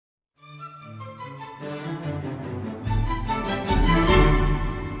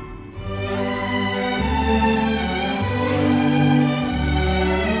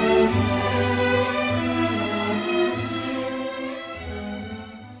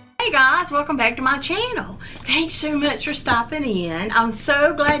Hey guys, welcome back to my channel. Thanks so much for stopping in. I'm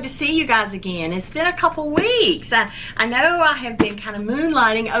so glad to see you guys again. It's been a couple weeks. I know I have been kind of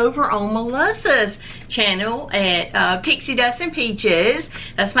moonlighting over on Melissa's channel at Pixie Dust and Peaches.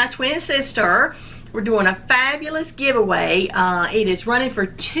 That's my twin sister. We're doing a fabulous giveaway. It is running for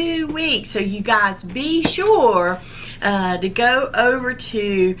 2 weeks, so you guys be sure to go over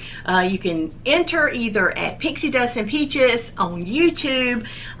to, you can enter either at Pixie Dust and Peaches on YouTube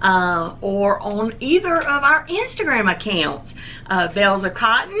or on either of our Instagram accounts, Veils of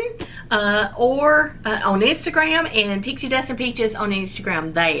Cotton or on Instagram, and Pixie Dust and Peaches on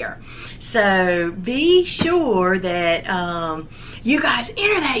Instagram there. So be sure that you guys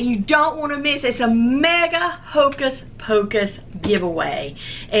enter that. You don't want to miss it. It's a mega hocus pocus giveaway,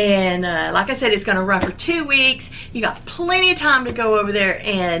 and like I said, it's going to run for 2 weeks. You got plenty of time to go over there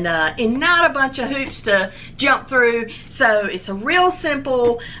and not a bunch of hoops to jump through. So it's a real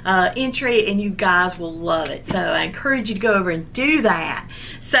simple entry, and you guys will love it. So I encourage you to go over and do that.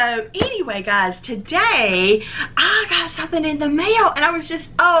 So anyway guys, today I got something in the mail, and I was just,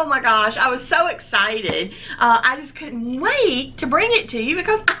 oh my gosh, I was so excited. I just couldn't wait to bring it to you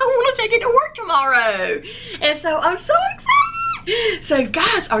because I want to take it to work tomorrow, and so I'm so excited. So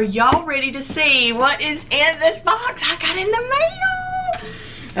guys, are y'all ready to see what is in this box I got in the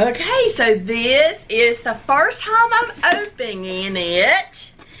mail? Okay, so this is the first time I'm opening it,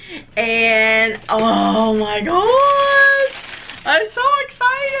 and oh my gosh, I'm so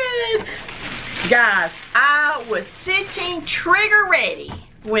excited. Guys, I was sitting trigger ready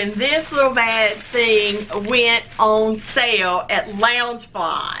when this little bad thing went on sale at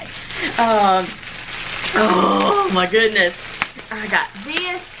Loungefly. Oh my goodness. I got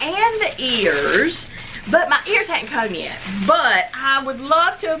this and the ears, but my ears hadn't come yet. But I would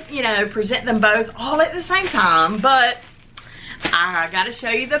love to, you know, present them both all at the same time, but I gotta show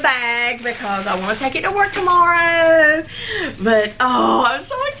you the bag because I want to take it to work tomorrow. But oh, I'm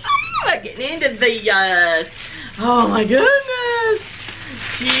so excited about getting into these. Oh my goodness.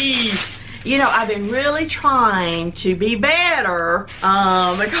 Jeez. You know, I've been really trying to be better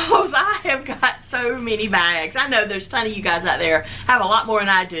because I have got so many bags. I know there's a ton of you guys out there have a lot more than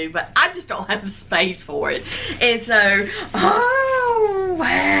I do, but I just don't have the space for it. And so, oh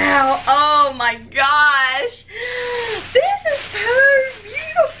wow, oh my gosh, this is so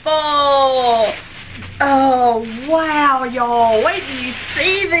beautiful. Oh wow, y'all, wait till you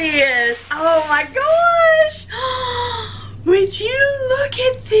see this. Oh my gosh. Would you look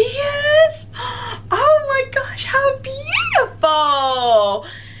at this? Oh my gosh, how beautiful.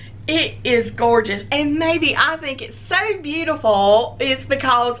 It is gorgeous, and maybe I think it's so beautiful is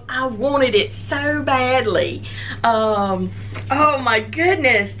because I wanted it so badly. Oh my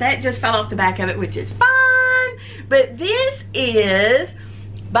goodness, that just fell off the back of it, which is fine. But this is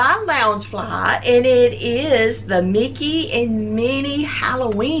by Loungefly, and it is the Mickey and Minnie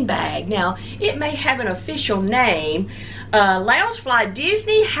Halloween bag. Now, it may have an official name, Loungefly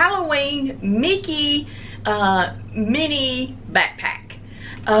Disney Halloween Mickey Minnie Backpack.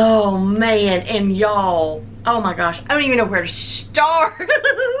 Oh man, and y'all, oh my gosh, I don't even know where to start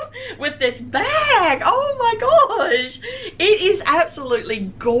with this bag. Oh my gosh, it is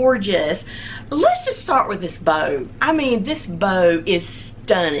absolutely gorgeous. Let's just start with this bow. I mean, this bow is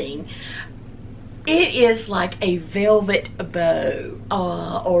stunning. It is like a velvet bow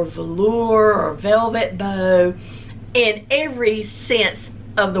or velour or velvet bow in every sense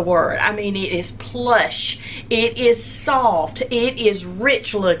of the word. I mean, it is plush, it is soft, it is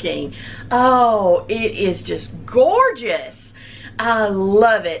rich looking. Oh, it is just gorgeous. I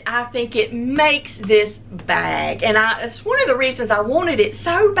love it. I think it makes this bag, and it's one of the reasons I wanted it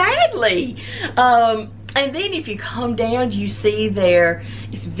so badly. And then if you come down, you see there,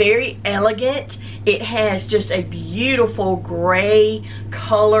 it's very elegant. It has just a beautiful gray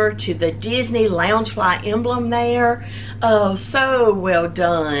color to the Disney Loungefly emblem there. Oh, so well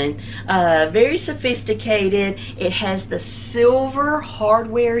done. Very sophisticated. It has the silver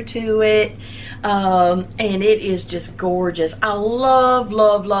hardware to it. And it is just gorgeous. I love,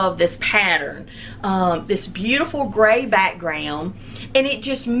 love, love this pattern. This beautiful gray background, and it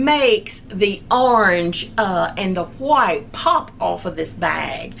just makes the orange and the white pop off of this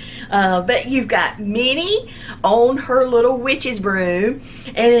bag. But you've got Minnie on her little witch's broom,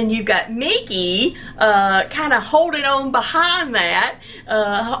 and then you've got Mickey kind of holding on behind that,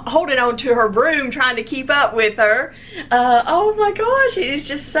 holding on to her broom, trying to keep up with her. Oh my gosh, it is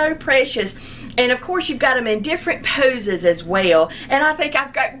just so precious. And of course you've got them in different poses as well, and I think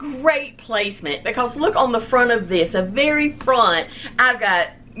I've got great placement because look on the front of this, the very front, I've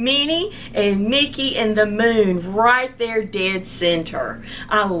got Minnie and Mickey and the moon right there dead center.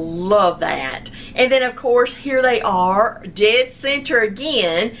 I love that. And then of course here they are dead center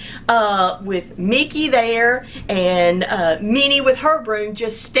again, with Mickey there and Minnie with her broom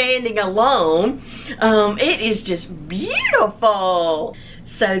just standing alone. It is just beautiful.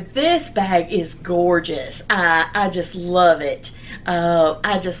 So this bag is gorgeous. I just love it.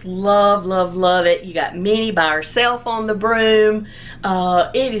 I just love it. You got Minnie by herself on the broom.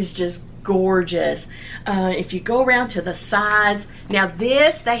 It is just gorgeous. If you go around to the sides, now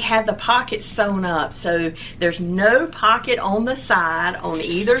this, they have the pockets sewn up, so there's no pocket on the side, on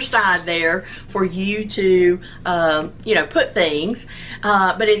either side there, for you to you know, put things,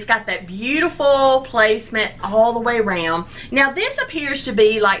 but it's got that beautiful placement all the way around. Now this appears to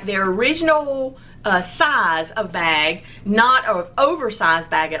be like their original size of bag, not an oversized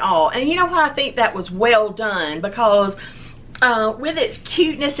bag at all. And you know what, I think that was well done, because with its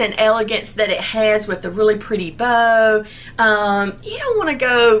cuteness and elegance that it has with the really pretty bow, you don't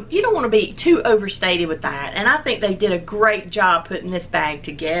want to be too overstated with that. And I think they did a great job putting this bag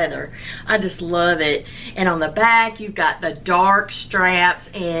together. I just love it. And on the back you've got the dark straps,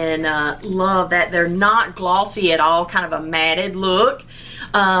 and love that they're not glossy at all, kind of a matted look.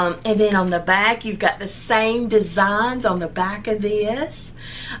 And then on the back you've got the same designs on the back of this.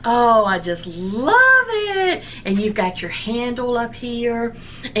 Oh, I just love it. And you've got your handle up here,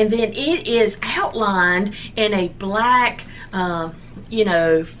 and then it is outlined in a black you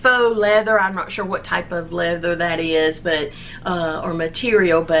know, faux leather. I'm not sure what type of leather that is, but or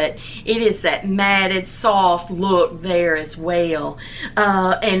material, but it is that matted soft look there as well.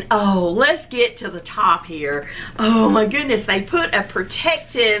 And oh, let's get to the top here. Oh my goodness, they put a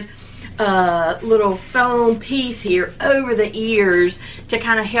protective little foam piece here over the ears to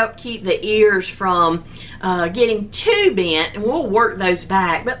kind of help keep the ears from getting too bent, and we'll work those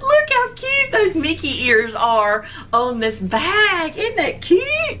back. But look how cute those Mickey ears are on this bag. Isn't that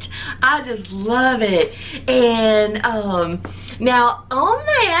cute? I just love it. And now on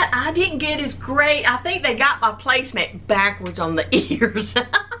that, I didn't get as great. I think they got my placement backwards on the ears.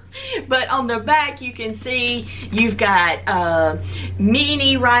 But on the back you can see you've got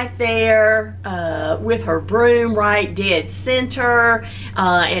Minnie right there with her broom right dead center,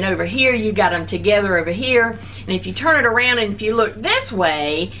 and over here you got them together over here. And if you turn it around and if you look this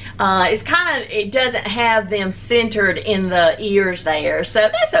way, it's kind of, it doesn't have them centered in the ears there, so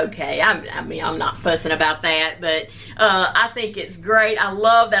that's okay. I mean, I'm not fussing about that, but I think it's great. I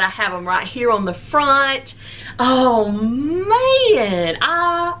love that I have them right here on the front. Oh man,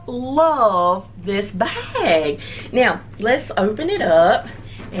 I love this bag. Now let's open it up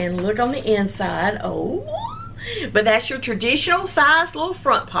and look on the inside. Oh, but that's your traditional size little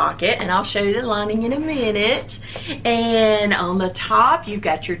front pocket, and I'll show you the lining in a minute. And on the top you've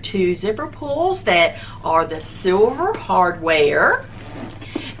got your two zipper pulls that are the silver hardware.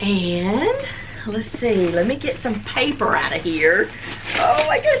 And let's see, let me get some paper out of here. Oh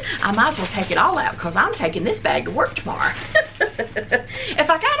my goodness, I might as well take it all out because I'm taking this bag to work tomorrow. If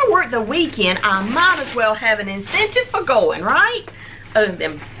I gotta work the weekend, I might as well have an incentive for going, right? Other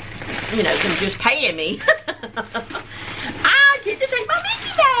than, you know, them just paying me. I get to take my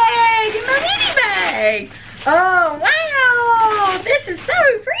Mickey bag and my Minnie bag. Oh wow, this is so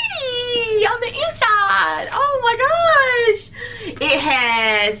pretty on the inside. Oh my gosh. It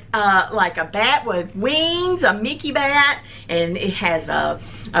has like a bat with wings, a Mickey bat, and it has a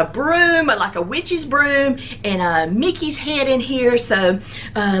broom, like a witch's broom, and a Mickey's head in here. So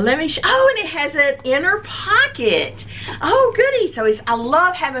let me show. Oh, and it has an inner pocket. Oh goody. So I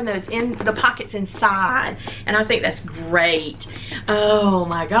love having those in the pockets inside, and I think that's great. Oh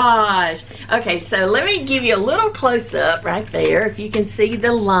my gosh. Okay, so let me give you a little close up right there, if you can see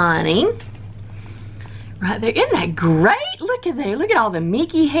the lining right there. Isn't that great? Look at there. Look at all the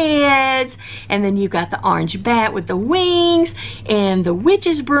Mickey heads. And then you've got the orange bat with the wings and the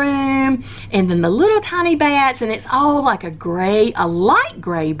witch's broom, and then the little tiny bats, and it's all like a light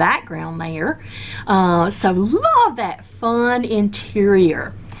gray background there. So love that fun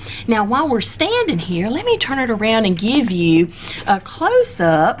interior. Now while we're standing here, let me turn it around and give you a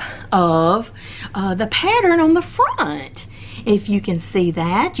close-up of the pattern on the front. If you can see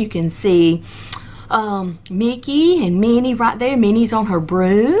that, you can see Mickey and Minnie right there. Minnie's on her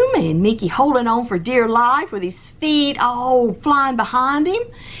broom, and Mickey holding on for dear life with his feet all flying behind him.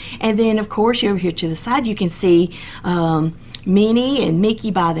 And then of course over here to the side you can see Minnie and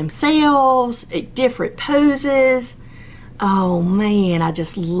Mickey by themselves at different poses. Oh man, I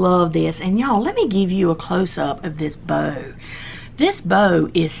just love this. And y'all, let me give you a close-up of this bow. This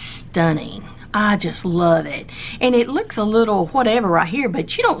bow is stunning. I just love it. And it looks a little whatever right here,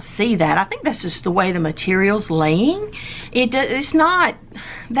 but you don't see that. I think that's just the way the material's laying. It's not,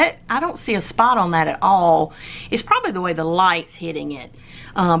 that I don't see a spot on that at all. It's probably the way the light's hitting it.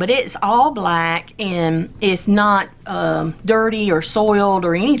 But it's all black, and it's not dirty or soiled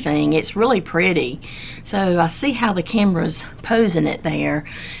or anything. It's really pretty. So I see how the camera's posing it there.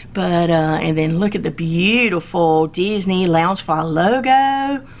 But, and then look at the beautiful Disney Loungefly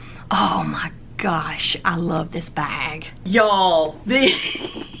logo. Oh my gosh, I love this bag. Y'all, I'm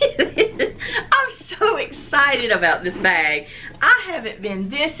so excited about this bag. I haven't been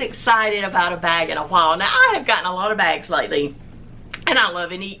this excited about a bag in a while. Now, I have gotten a lot of bags lately, and I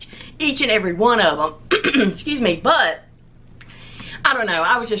love each and every one of them. Excuse me, but I don't know,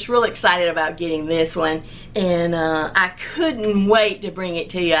 I was just really excited about getting this one, and I couldn't wait to bring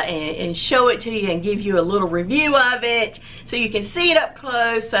it to you and show it to you and give you a little review of it so you can see it up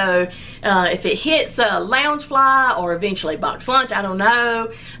close. So if it hits Loungefly or eventually Box Lunch, I don't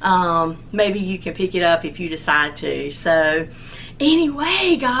know, maybe you can pick it up if you decide to. So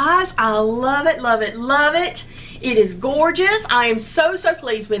anyway, guys, I love it, love it, love it. It is gorgeous. I am so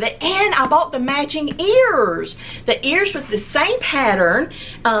pleased with it. And I bought the matching ears. The ears with the same pattern.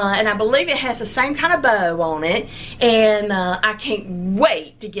 And I believe it has the same kind of bow on it. And I can't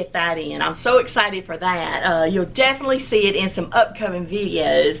wait to get that in. I'm so excited for that. You'll definitely see it in some upcoming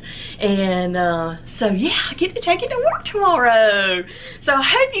videos. And so yeah, I get to take it to work tomorrow. So I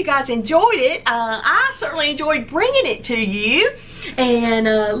hope you guys enjoyed it. I certainly enjoyed bringing it to you. And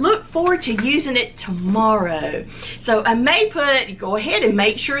look forward to using it tomorrow. So I may go ahead and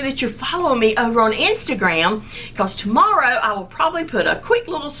make sure that you're following me over on Instagram, because tomorrow I will probably put a quick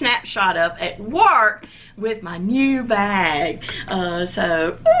little snapshot up at work with my new bag. I'm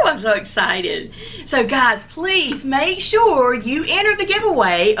so excited. So guys, please make sure you enter the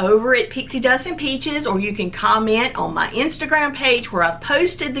giveaway over at Pixie Dust and Peaches, or you can comment on my Instagram page where I've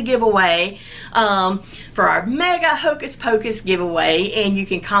posted the giveaway for our mega Hocus Pocus giveaway. And you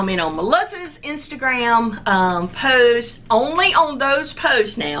can comment on Melissa's Instagram post, only on those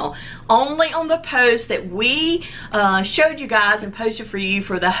posts now, only on the posts that we showed you guys and posted for you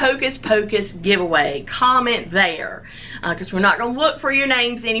for the Hocus Pocus giveaway. Comment there, because we're not going to look for your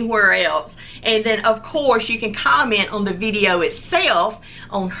names anywhere else. And then of course you can comment on the video itself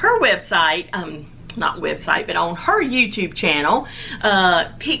on her website, not website, but on her YouTube channel,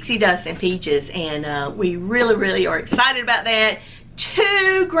 Pixie Dust and Peaches. And we really are excited about that.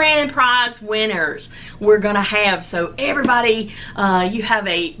 2 grand prize winners we're gonna have, so everybody, you have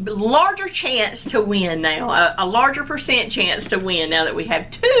a larger chance to win now, a larger percent chance to win now that we have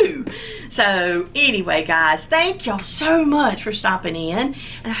 2. So anyway, guys, thank y'all so much for stopping in,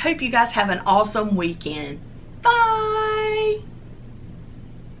 and I hope you guys have an awesome weekend. Bye.